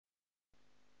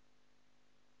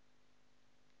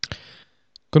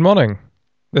Good morning.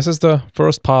 This is the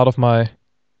first part of my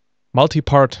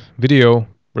multi-part video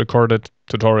recorded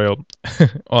tutorial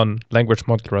on language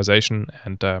modularization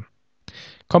and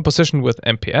composition with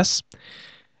MPS.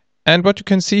 And what you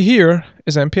can see here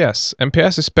is MPS.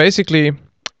 MPS is basically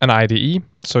an IDE,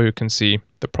 so you can see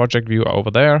the project view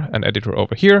over there, an editor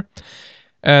over here,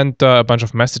 and a bunch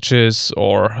of messages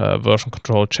or version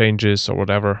control changes or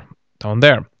whatever down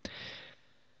there.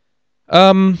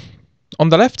 On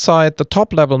the left side, the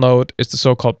top level node is the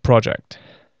so-called project.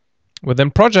 Within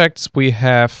projects, we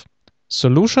have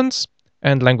solutions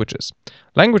and languages.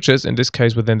 Languages, in this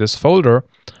case within this folder,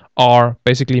 are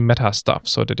basically meta stuff.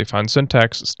 So they define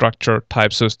syntax, structure,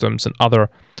 type systems, and other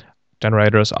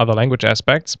generators, other language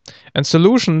aspects. And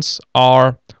solutions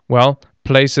are, well,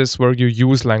 places where you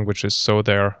use languages, so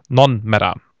they're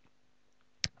non-meta.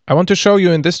 I want to show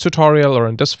you in this tutorial, or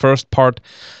in this first part,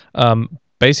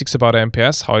 basics about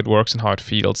MPS, how it works and how it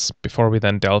feels, before we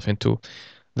then delve into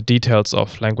the details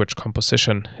of language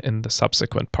composition in the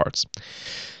subsequent parts.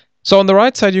 So on the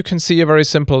right side, you can see a very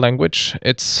simple language.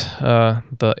 It's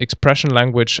the expression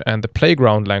language and the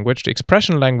playground language. The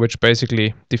expression language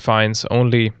basically defines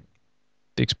only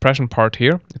the expression part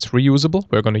here. It's reusable.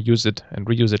 We're going to use it and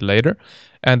reuse it later.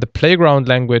 And the playground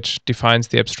language defines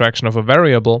the abstraction of a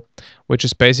variable, which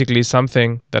is basically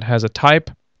something that has a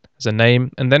type, a name,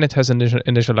 and then it has an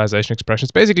initialization expression.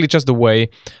 It's basically just a way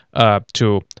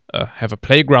to have a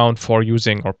playground for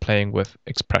using or playing with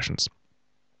expressions.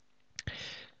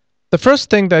 The first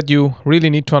thing that you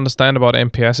really need to understand about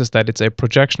MPS is that it's a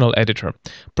projectional editor.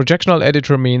 Projectional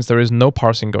editor means there is no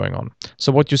parsing going on.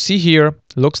 So what you see here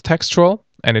looks textual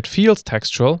and it feels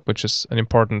textual, which is an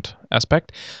important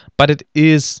aspect, but it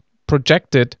is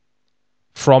projected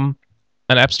from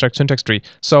an abstract syntax tree.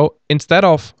 So instead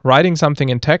of writing something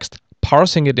in text,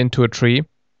 parsing it into a tree,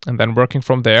 and then working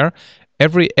from there,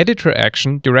 every editor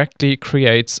action directly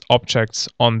creates objects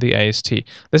on the AST.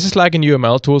 This is like in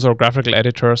UML tools or graphical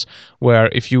editors, where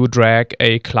if you drag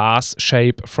a class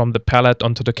shape from the palette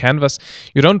onto the canvas,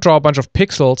 you don't draw a bunch of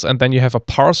pixels and then you have a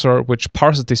parser which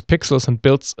parses these pixels and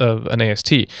builds an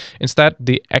AST. Instead,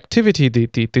 the activity,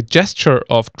 the gesture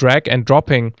of drag and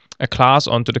dropping a class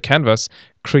onto the canvas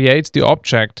creates the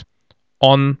object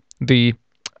on the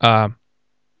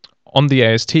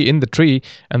AST in the tree,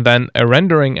 and then a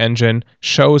rendering engine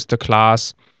shows the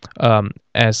class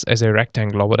as a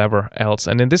rectangle or whatever else.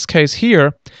 And in this case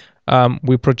here,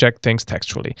 we project things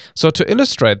textually. So to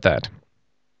illustrate that,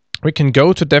 we can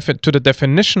go to the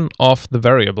definition of the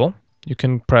variable. You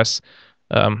can press,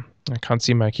 I can't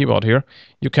see my keyboard here,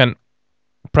 you can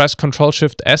press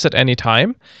Ctrl-Shift-S at any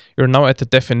time. You're now at the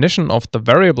definition of the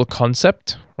variable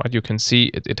concept, right? You can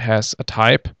see it has a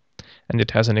type and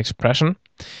it has an expression.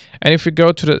 And if you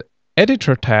go to the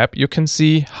editor tab, you can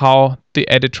see how the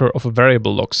editor of a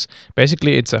variable looks.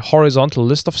 Basically, it's a horizontal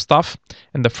list of stuff.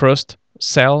 In the first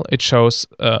cell, it shows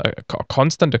a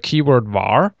constant, a keyword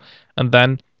var, and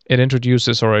then it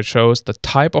introduces or it shows the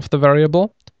type of the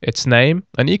variable, its name,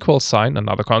 an equal sign,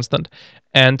 another constant,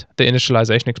 and the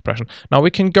initialization expression. Now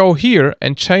we can go here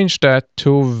and change that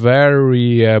to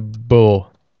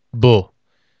variable,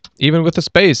 even with a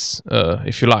space,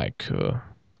 if you like,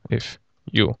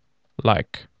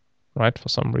 right? For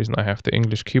some reason I have the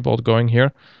English keyboard going here.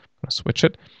 I'm gonna switch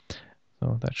it.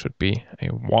 So that should be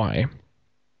a Y.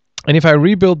 And if I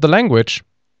rebuild the language,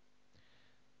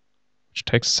 which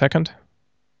takes a second,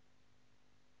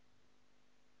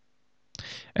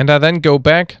 and I then go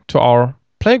back to our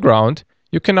playground,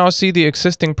 you can now see the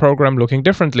existing program looking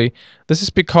differently. This is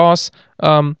because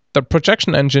the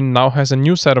projection engine now has a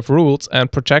new set of rules and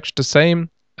projects the same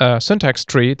syntax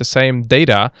tree, the same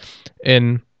data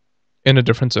in a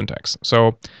different syntax.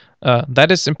 So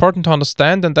that is important to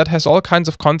understand, and that has all kinds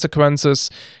of consequences.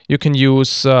 You can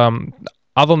use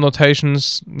other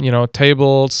notations,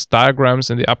 tables, diagrams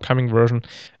in the upcoming version,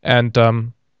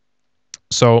 and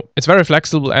so it's very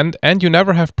flexible, and you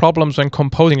never have problems when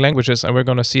composing languages, and we're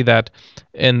going to see that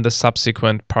in the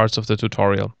subsequent parts of the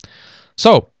tutorial.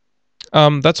 So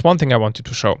that's one thing I wanted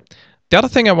to show. The other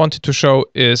thing I wanted to show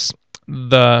is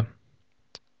the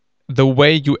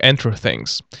way you enter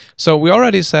things. So we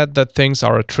already said that things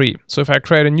are a tree. So if I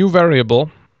create a new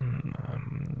variable,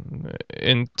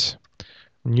 int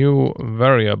new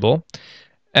variable,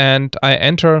 and I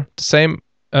enter the same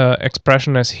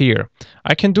expression as here,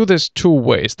 I can do this two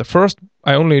ways. The first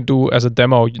I only do as a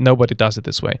demo, nobody does it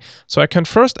this way. So I can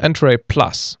first enter a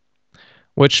plus,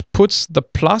 which puts the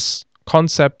plus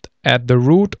concept at the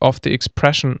root of the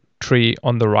expression tree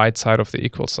on the right side of the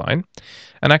equal sign.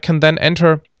 And I can then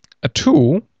enter a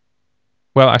 2.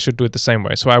 Well, I should do it the same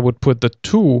way. So I would put the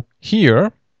 2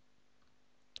 here,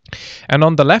 And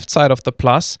on the left side of the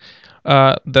plus,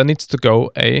 there needs to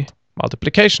go a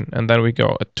multiplication. And then we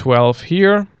go a 12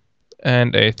 here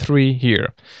and a 3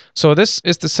 here. So this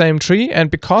is the same tree, and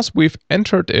because we've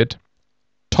entered it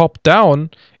top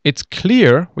down, it's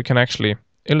clear, we can actually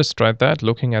illustrate that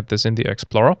looking at this in the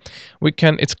Explorer.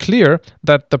 It's clear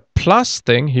that the plus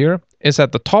thing here is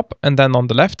at the top, and then on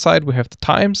the left side we have the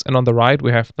times, and on the right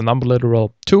we have the number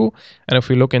literal 2. And if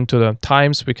we look into the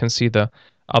times, we can see the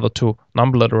other two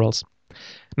number literals.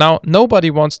 Now,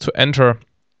 nobody wants to enter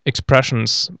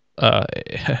expressions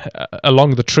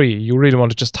along the tree. You really want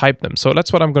to just type them. So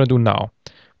that's what I'm going to do now.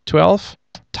 12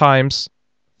 times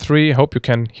 3, I hope you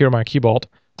can hear my keyboard,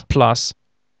 plus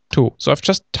 2. So I've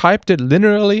just typed it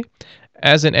linearly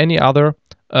as in any other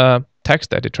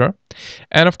text editor.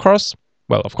 And of course,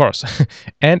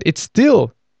 and it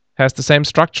still has the same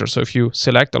structure. So if you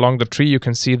select along the tree, you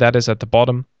can see that is at the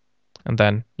bottom, and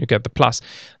then you get the plus.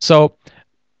 So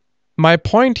my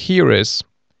point here is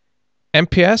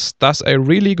MPS does a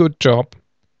really good job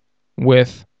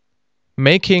with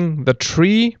making the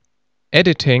tree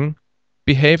editing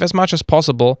behave as much as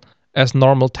possible as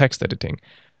normal text editing.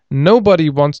 Nobody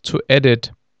wants to edit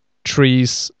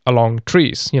trees along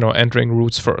trees, entering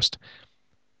roots first.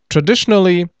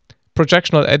 Traditionally,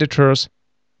 projectional editors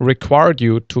required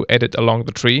you to edit along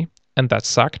the tree, and that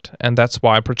sucked, and that's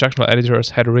why projectional editors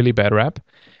had a really bad rap.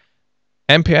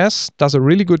 MPS does a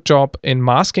really good job in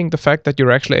masking the fact that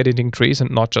you're actually editing trees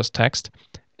and not just text,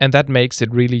 and that makes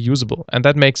it really usable, and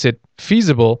that makes it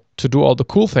feasible to do all the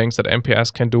cool things that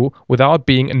MPS can do without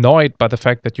being annoyed by the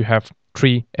fact that you have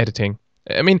tree editing.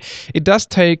 I mean, it does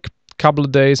take a couple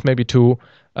of days, maybe 2,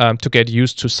 to get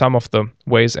used to some of the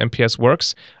ways MPS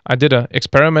works. I did an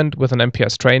experiment with an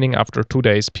MPS training. After 2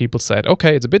 days, people said,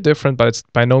 okay, it's a bit different, but it's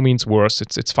by no means worse.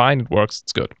 It's fine, it works,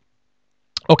 it's good.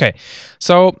 Okay,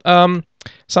 so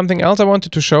something else I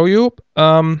wanted to show you.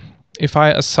 If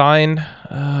I assign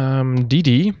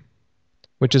dd,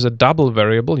 which is a double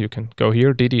variable, you can go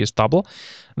here, dd is double,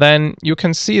 then you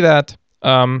can see that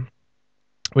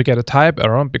we get a type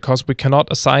error because we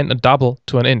cannot assign a double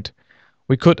to an int.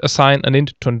 We could assign an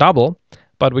int to a double,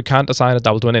 but we can't assign a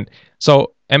double to an int.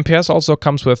 So MPS also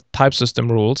comes with type system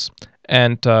rules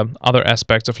and other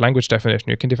aspects of language definition.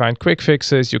 You can define quick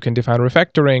fixes, you can define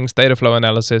refactorings, data flow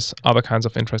analysis, other kinds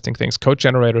of interesting things. Code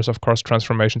generators, of course,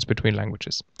 transformations between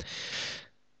languages.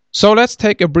 So let's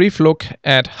take a brief look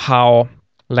at how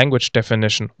language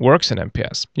definition works in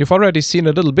MPS. You've already seen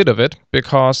a little bit of it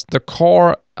because the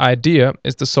core idea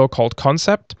is the so-called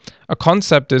concept. A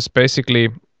concept is basically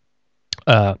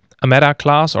a meta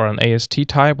class or an AST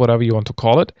type, whatever you want to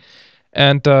call it.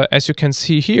 And as you can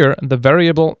see here, the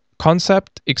variable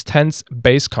concept extends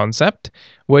base concept,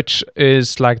 which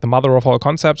is like the mother of all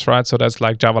concepts, right? So that's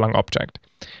like Java lang object.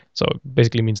 So it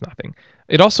basically means nothing.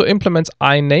 It also implements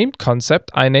iNamed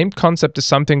concept. iNamed concept is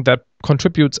something that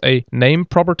contributes a name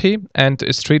property and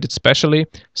is treated specially.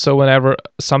 So whenever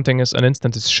something is an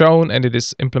instance is shown and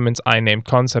it implements iNamed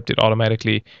concept, it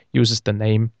automatically uses the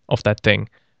name of that thing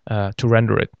to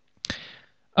render it.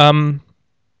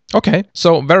 Okay,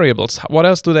 so variables. What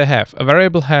else do they have? A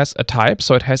variable has a type,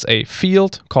 so it has a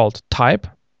field called type,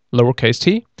 lowercase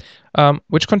t,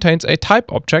 which contains a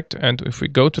type object. And if we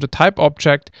go to the type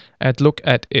object and look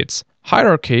at its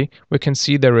hierarchy, we can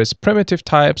see there is primitive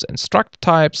types and struct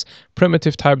types.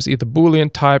 Primitive type is either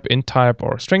Boolean type, int type,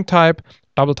 or string type,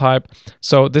 double type.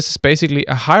 So this is basically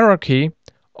a hierarchy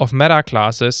of meta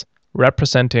classes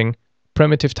representing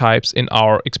primitive types in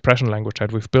our expression language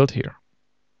that we've built here.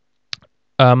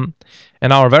 And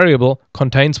our variable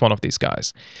contains one of these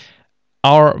guys.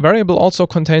 Our variable also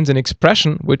contains an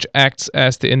expression which acts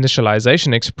as the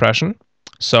initialization expression.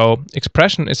 So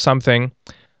expression is something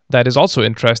that is also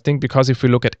interesting because if we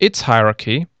look at its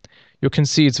hierarchy, you can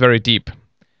see it's very deep.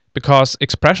 Because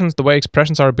expressions, the way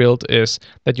expressions are built is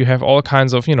that you have all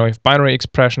kinds of, you have binary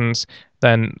expressions,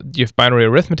 then you have binary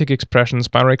arithmetic expressions,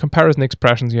 binary comparison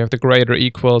expressions, you have the greater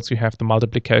equals, you have the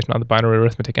multiplication on the binary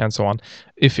arithmetic, and so on,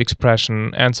 if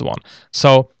expression, and so on.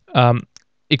 So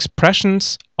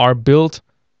expressions are built,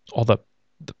 or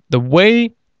the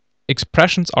way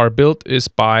expressions are built is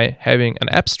by having an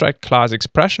abstract class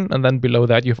expression, and then below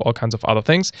that you have all kinds of other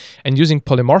things. And using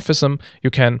polymorphism, you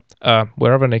can,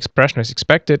 wherever an expression is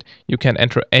expected, you can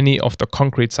enter any of the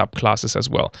concrete subclasses as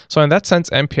well. So in that sense,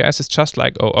 MPS is just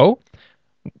like OO,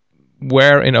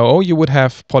 where in OO you would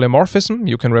have polymorphism.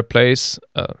 You can replace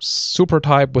a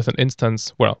supertype with an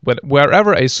instance. Well,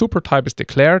 wherever a supertype is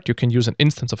declared, you can use an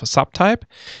instance of a subtype.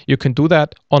 You can do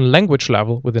that on language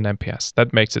level within MPS.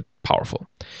 That makes it powerful.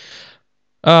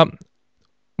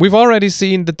 We've already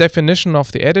seen the definition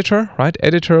of the editor, right?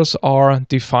 Editors are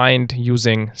defined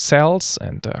using cells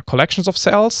and collections of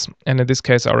cells. And in this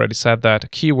case, I already said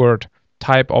that keyword,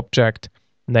 type object,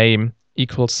 name,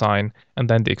 equal sign, and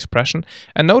then the expression.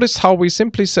 And notice how we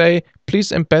simply say, please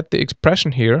embed the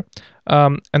expression here.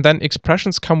 And then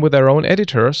expressions come with their own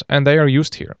editors, and they are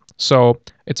used here. So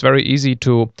it's very easy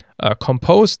to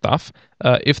compose stuff.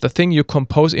 If the thing you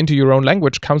compose into your own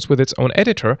language comes with its own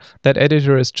editor, that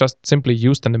editor is just simply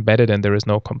used and embedded, and there is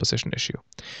no composition issue.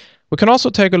 We can also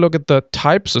take a look at the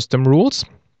type system rules.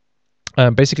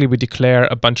 Basically, we declare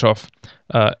a bunch of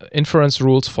inference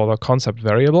rules for the concept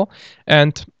variable.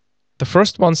 And the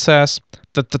first one says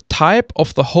that the type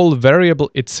of the whole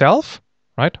variable itself,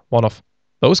 right, one of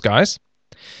those guys,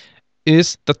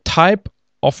 is the type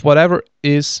of whatever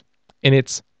is in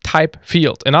its type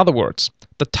field. In other words,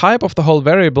 the type of the whole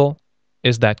variable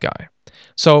is that guy.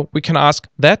 So we can ask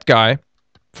that guy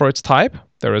for its type.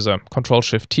 There is a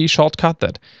Control-Shift-T shortcut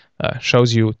that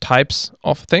shows you types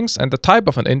of things, and the type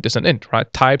of an int is an int,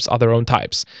 right? Types are their own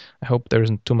types. I hope there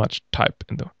isn't too much type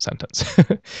in the sentence.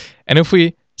 And if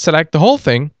we select the whole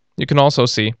thing, you can also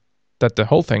see that the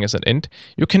whole thing is an int.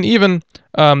 You can even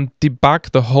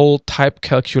debug the whole type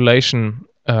calculation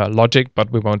logic,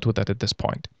 but we won't do that at this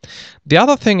point. The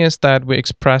other thing is that we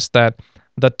express that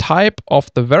the type of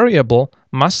the variable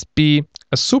must be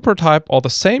a supertype or the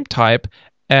same type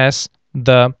as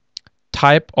the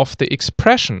type of the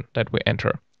expression that we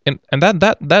enter. And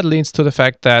that leads to the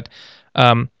fact that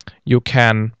you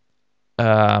can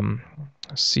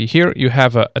see here, you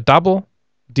have a double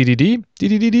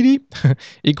DDD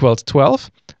equals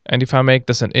 12. And if I make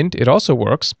this an int, it also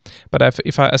works. But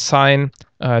if I assign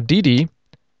DD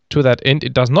to that int,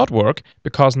 it does not work,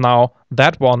 because now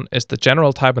that one is the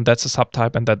general type and that's a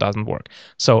subtype, and that doesn't work.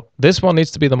 So this one needs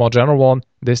to be the more general one,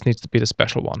 this needs to be the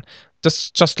special one.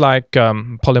 Just like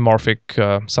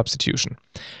polymorphic substitution.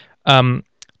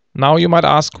 Now you might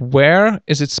ask, where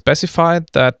is it specified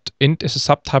that int is a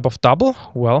subtype of double?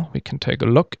 Well, we can take a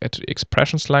look at the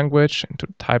expressions language into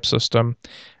the type system,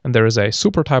 and there is a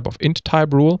supertype of int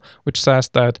type rule, which says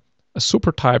that a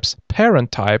supertype's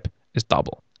parent type is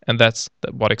double. And that's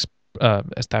what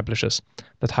establishes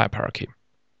the type hierarchy.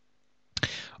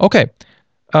 Okay.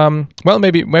 Well,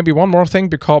 maybe one more thing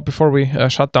before we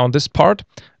shut down this part.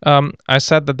 I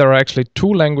said that there are actually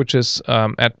two languages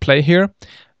at play here.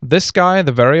 This guy,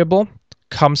 the variable,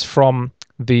 comes from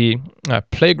the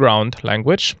playground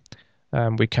language.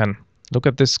 We can look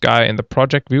at this guy in the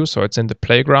project view, so it's in the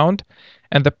playground.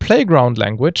 And the playground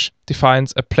language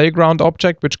defines a playground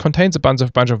object which contains a bunch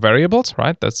of variables,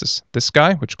 right? That's this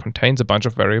guy, which contains a bunch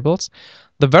of variables.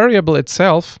 The variable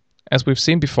itself, as we've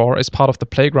seen before, is part of the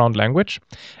playground language.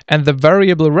 And the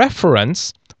variable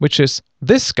reference, which is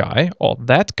this guy, or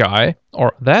that guy,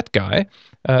 or that guy,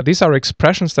 these are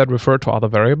expressions that refer to other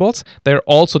variables. They're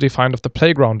also defined of the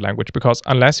playground language, because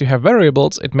unless you have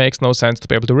variables, it makes no sense to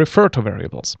be able to refer to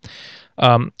variables.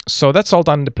 So that's all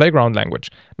done in the playground language.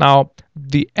 Now,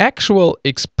 the actual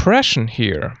expression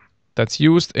here that's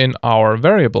used in our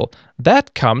variable,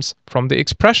 that comes from the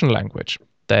expression language.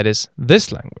 That is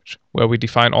this language, where we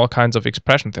define all kinds of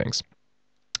expression things.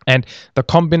 And the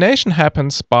combination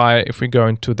happens by, if we go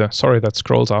into the, sorry, that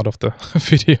scrolls out of the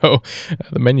video,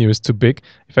 the menu is too big.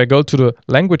 If I go to the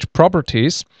language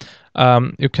properties,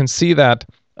 you can see that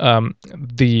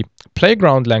the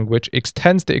playground language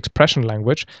extends the expression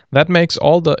language. That makes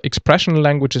all the expression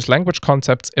languages, language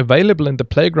concepts available in the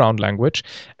playground language.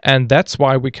 And that's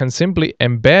why we can simply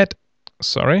embed,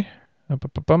 simply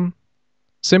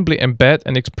embed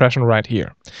an expression right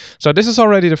here. So this is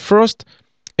already the first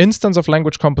instance of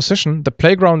language composition. The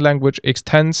playground language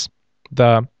extends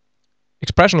the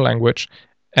expression language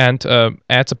and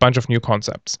adds a bunch of new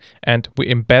concepts. And we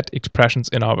embed expressions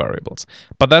in our variables.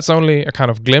 But that's only a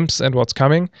kind of glimpse at what's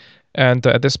coming. And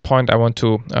at this point, I want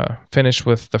to finish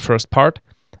with the first part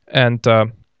and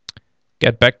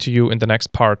get back to you in the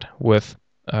next part with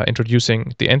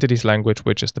introducing the entities language,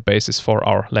 which is the basis for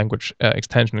our language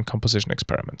extension and composition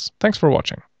experiments. Thanks for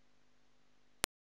watching.